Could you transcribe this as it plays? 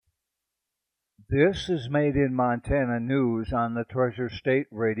This is Made in Montana News on the Treasure State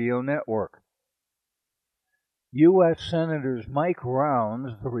Radio Network. U.S. Senators Mike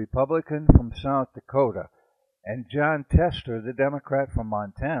Rounds, the Republican from South Dakota, and Jon Tester, the Democrat from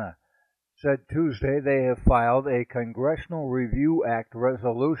Montana, said Tuesday they have filed a Congressional Review Act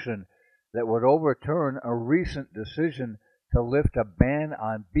resolution that would overturn a recent decision to lift a ban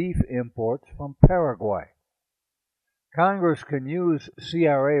on beef imports from Paraguay. Congress can use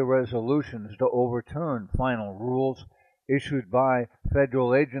CRA resolutions to overturn final rules issued by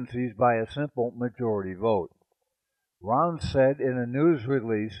federal agencies by a simple majority vote. Rounds said in a news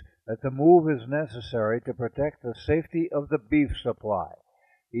release that the move is necessary to protect the safety of the beef supply.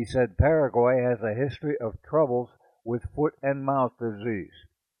 He said Paraguay has a history of troubles with foot and mouth disease.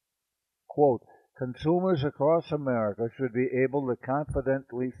 Quote, consumers across America should be able to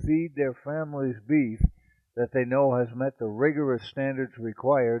confidently feed their families beef that they know has met the rigorous standards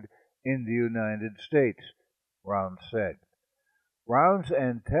required in the United States, Rounds said. Rounds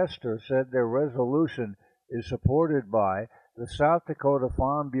and Tester said their resolution is supported by the South Dakota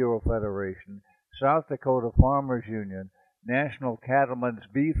Farm Bureau Federation, South Dakota Farmers Union, National Cattlemen's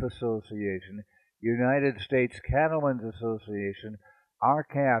Beef Association, United States Cattlemen's Association,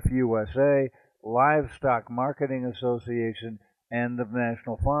 RCAF USA, Livestock Marketing Association, and the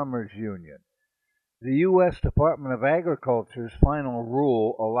National Farmers Union. The U.S. Department of Agriculture's final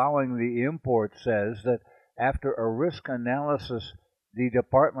rule allowing the import says that after a risk analysis, the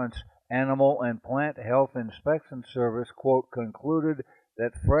department's Animal and Plant Health Inspection Service, quote, concluded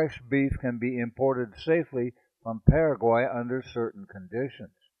that fresh beef can be imported safely from Paraguay under certain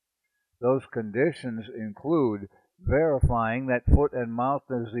conditions. Those conditions include verifying that foot and mouth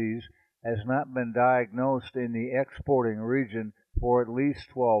disease has not been diagnosed in the exporting region for at least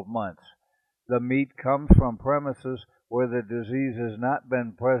 12 months. The meat comes from premises where the disease has not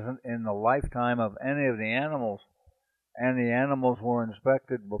been present in the lifetime of any of the animals, and the animals were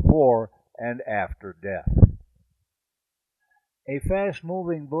inspected before and after death. A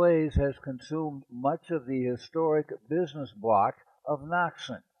fast-moving blaze has consumed much of the historic business block of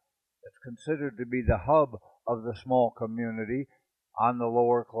Noxon. It's considered to be the hub of the small community on the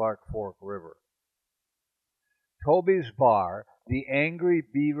lower Clark Fork River. Toby's Bar, the Angry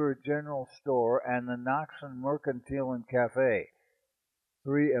Beaver General Store, and the Noxon Mercantile and Cafe,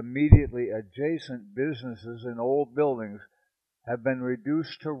 three immediately adjacent businesses in old buildings, have been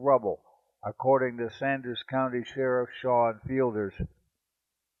reduced to rubble, according to Sanders County Sheriff Sean Fielders.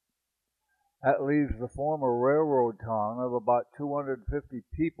 That leaves the former railroad town of about 250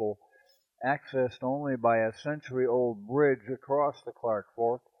 people, accessed only by a century-old bridge across the Clark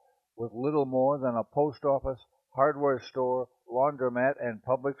Fork, with little more than a post office, hardware store, laundromat, and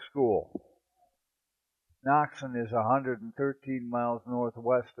public school. Noxon is 113 miles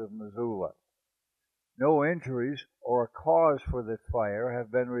northwest of Missoula. No injuries or a cause for the fire have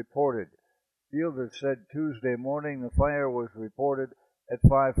been reported. Fielders said Tuesday morning the fire was reported at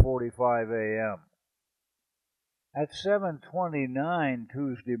 5:45 a.m. At 7:29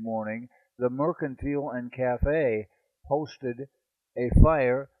 Tuesday morning, the Mercantile and Cafe posted a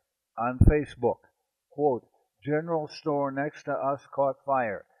fire on Facebook. Quote, General store next to us caught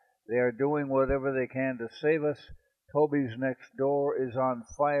fire. They are doing whatever they can to save us. Toby's next door is on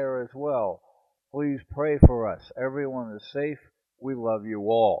fire as well. Please pray for us. Everyone is safe. We love you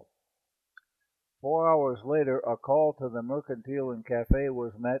all. 4 hours later, a call to the Mercantile and Cafe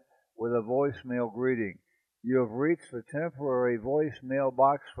was met with a voicemail greeting. You have reached the temporary voicemail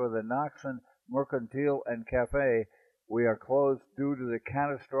box for the Noxon Mercantile and Cafe. We are closed due to the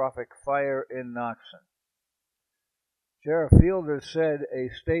catastrophic fire in Noxon. Sheriff Fielders said a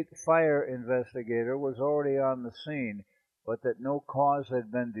state fire investigator was already on the scene, but that no cause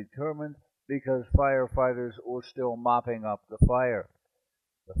had been determined because firefighters were still mopping up the fire.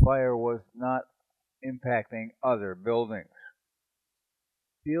 The fire was not impacting other buildings.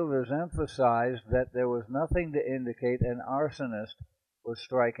 Fielders emphasized that there was nothing to indicate an arsonist was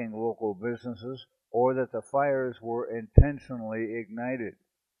striking local businesses or that the fires were intentionally ignited.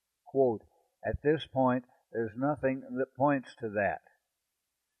 Quote, at this point, there's nothing that points to that.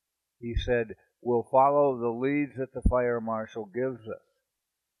 He said, we'll follow the leads that the fire marshal gives us.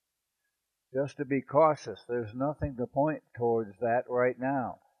 Just to be cautious, there's nothing to point towards that right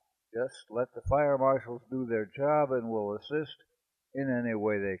now. Just let the fire marshals do their job and we'll assist in any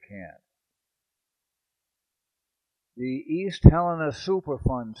way they can. The East Helena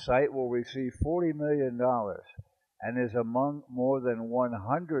Superfund site will receive $40 million and is among more than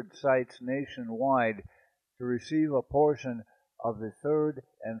 100 sites nationwide to receive a portion of the third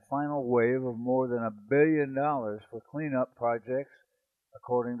and final wave of more than $1 billion for cleanup projects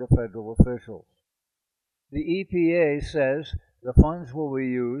according to federal officials. The EPA says the funds will be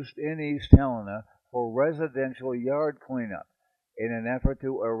used in East Helena for residential yard cleanup in an effort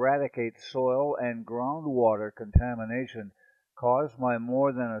to eradicate soil and groundwater contamination caused by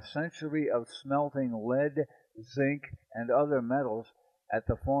more than a century of smelting lead, zinc, and other metals at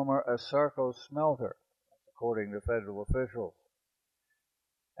the former ASARCO smelter, according to federal officials.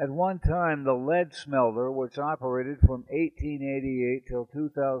 At one time, the lead smelter, which operated from 1888 till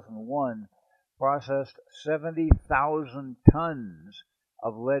 2001, processed 70,000 tons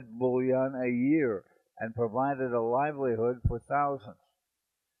of lead bullion a year and provided a livelihood for thousands.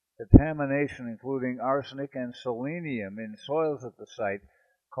 Contamination, including arsenic and selenium in soils at the site,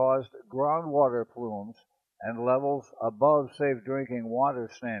 caused groundwater plumes and levels above safe drinking water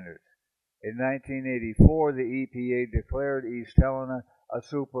standards. In 1984, the EPA declared East Helena a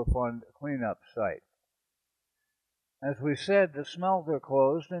Superfund cleanup site. As we said, the smelter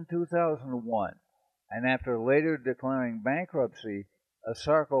closed in 2001, and after later declaring bankruptcy,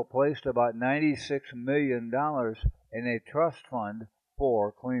 ASARCO placed about $96 million in a trust fund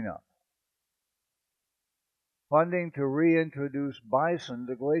for cleanup. Funding to reintroduce bison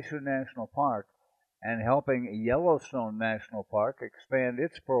to Glacier National Park and helping Yellowstone National Park expand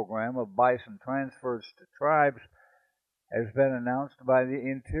its program of bison transfers to tribes has been announced by the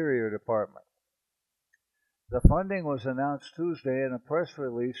Interior Department. The funding was announced Tuesday in a press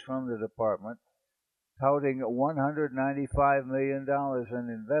release from the department, touting $195 million in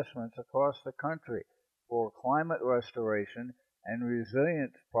investments across the country for climate restoration and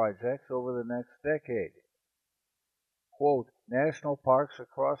resilience projects over the next decade. Quote, national parks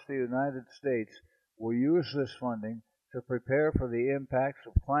across the United States will use this funding to prepare for the impacts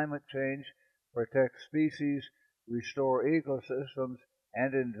of climate change, protect species, restore ecosystems,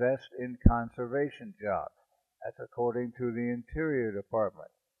 and invest in conservation jobs. That's according to the Interior Department.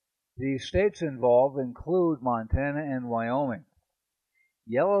 The states involved include Montana and Wyoming.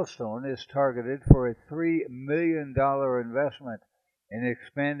 Yellowstone is targeted for a $3 million investment in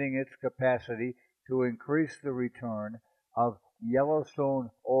expanding its capacity to increase the return of Yellowstone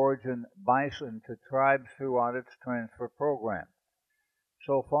origin bison to tribes throughout its transfer program.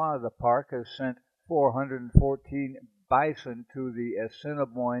 So far, the park has sent 414 bison to the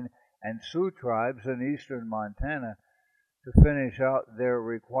Assiniboine and Sioux tribes in eastern Montana to finish out their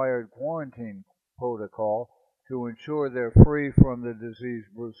required quarantine protocol to ensure they're free from the disease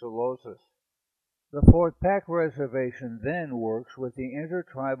brucellosis. The Fort Peck Reservation then works with the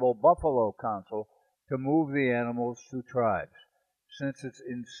Intertribal Buffalo Council to move the animals to tribes. Since its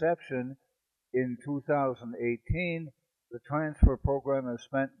inception in 2018, the transfer program has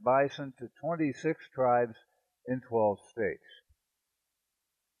sent bison to 26 tribes in 12 states.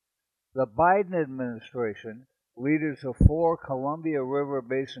 The Biden administration, leaders of 4 Columbia River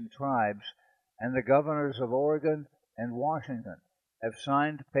Basin tribes, and the governors of Oregon and Washington have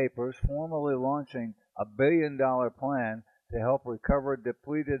signed papers formally launching a billion-dollar plan to help recover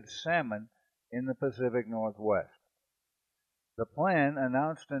depleted salmon in the Pacific Northwest. The plan,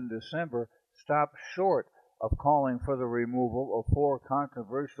 announced in December, stopped short of calling for the removal of 4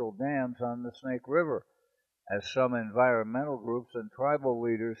 controversial dams on the Snake River, as some environmental groups and tribal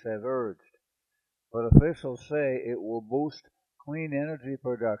leaders have urged. But officials say it will boost clean energy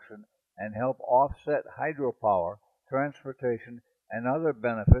production and help offset hydropower, transportation, and other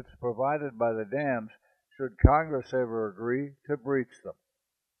benefits provided by the dams should Congress ever agree to breach them.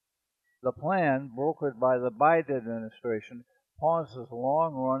 The plan, brokered by the Biden administration, pauses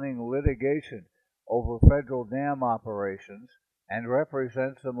long-running litigation over federal dam operations and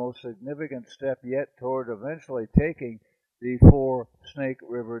represents the most significant step yet toward eventually taking the 4 Snake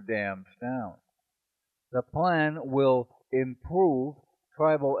River dams down. The plan will improve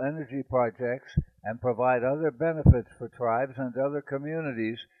tribal energy projects and provide other benefits for tribes and other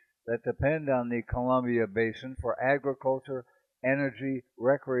communities that depend on the Columbia Basin for agriculture, energy,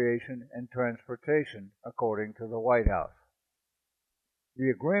 recreation, and transportation, according to the White House. The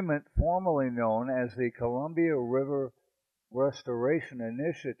agreement, formerly known as the Columbia River Restoration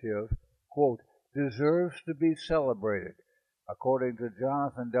Initiative, quote, deserves to be celebrated, according to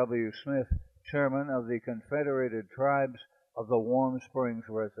Jonathan W. Smith, chairman of the Confederated Tribes of the Warm Springs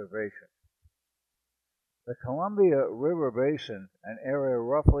Reservation. The Columbia River Basin, an area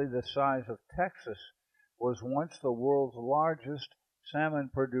roughly the size of Texas, was once the world's largest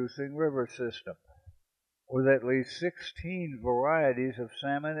salmon-producing river system, with at least 16 varieties of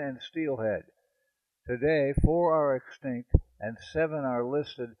salmon and steelhead. Today, 4 are extinct and 7 are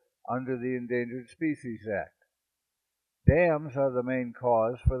listed under the Endangered Species Act. Dams are the main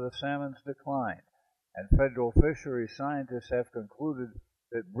cause for the salmon's decline, and federal fisheries scientists have concluded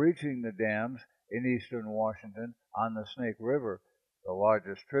that breaching the dams in eastern Washington on the Snake River, the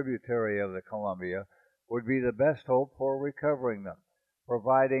largest tributary of the Columbia, would be the best hope for recovering them,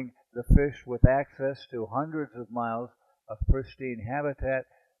 providing the fish with access to hundreds of miles of pristine habitat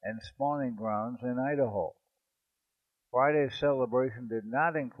and spawning grounds in Idaho. Friday's celebration did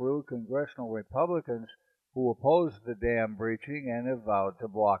not include congressional Republicans who opposed the dam breaching and have vowed to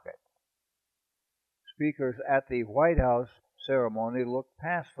block it. Speakers at the White House ceremony looked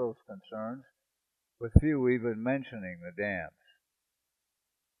past those concerns, with few even mentioning the dams.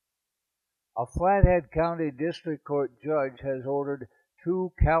 A Flathead County District Court judge has ordered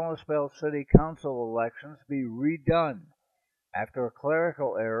 2 Kalispell City Council elections be redone after a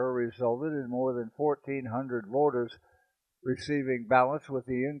clerical error resulted in more than 1,400 voters receiving ballots with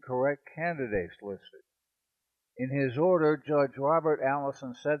the incorrect candidates listed. In his order, Judge Robert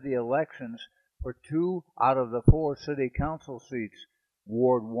Allison said the elections for 2 out of the 4 city council seats,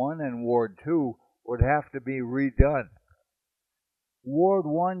 Ward 1 and Ward 2, would have to be redone. Ward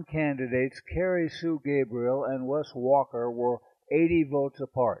 1 candidates Carrie Sue Gabriel and Wes Walker were 80 votes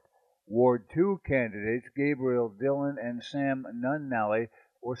apart. Ward 2 candidates Gabriel Dillon and Sam Nunnally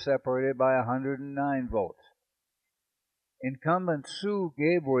were separated by 109 votes. Incumbent Sue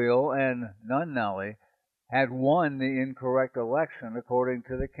Gabriel and Nunnally had won the incorrect election according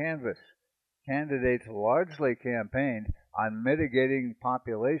to the canvass. Candidates largely campaigned on mitigating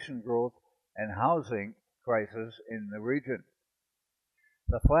population growth and housing crisis in the region.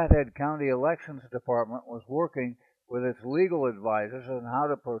 The Flathead County Elections Department was working with its legal advisors on how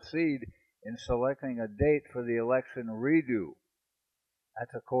to proceed in selecting a date for the election redo.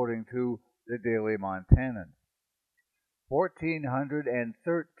 That's according to the Daily Montanan.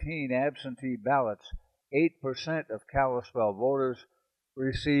 1,413 absentee ballots, 8% of Kalispell voters,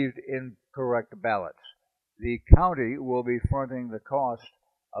 received incorrect ballots. The county will be fronting the cost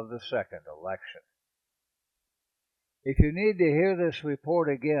of the second election. If you need to hear this report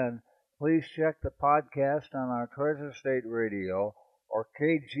again, please check the podcast on our Treasure State Radio or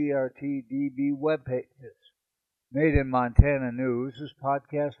KGRT-DB web pages. Made in Montana News is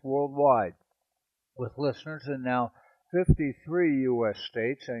podcast worldwide, with listeners in now 53 U.S.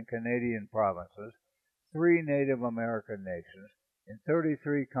 states and Canadian provinces, 3 Native American nations, in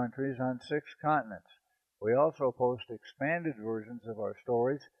 33 countries on 6 continents. We also post expanded versions of our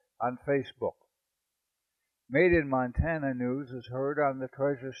stories on Facebook. Made in Montana News is heard on the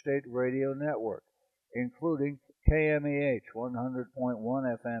Treasure State Radio Network, including KMEH 100.1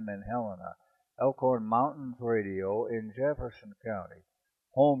 FM in Helena, Elkhorn Mountains Radio in Jefferson County,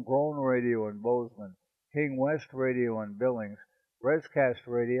 Homegrown Radio in Bozeman, King West Radio in Billings, Rescast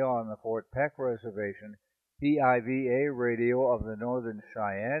Radio on the Fort Peck Reservation, PIVA Radio of the Northern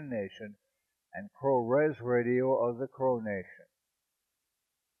Cheyenne Nation, and Crow Res Radio of the Crow Nation.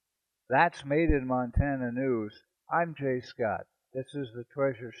 That's Made in Montana News. I'm Jay Scott. This is the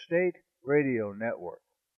Treasure State Radio Network.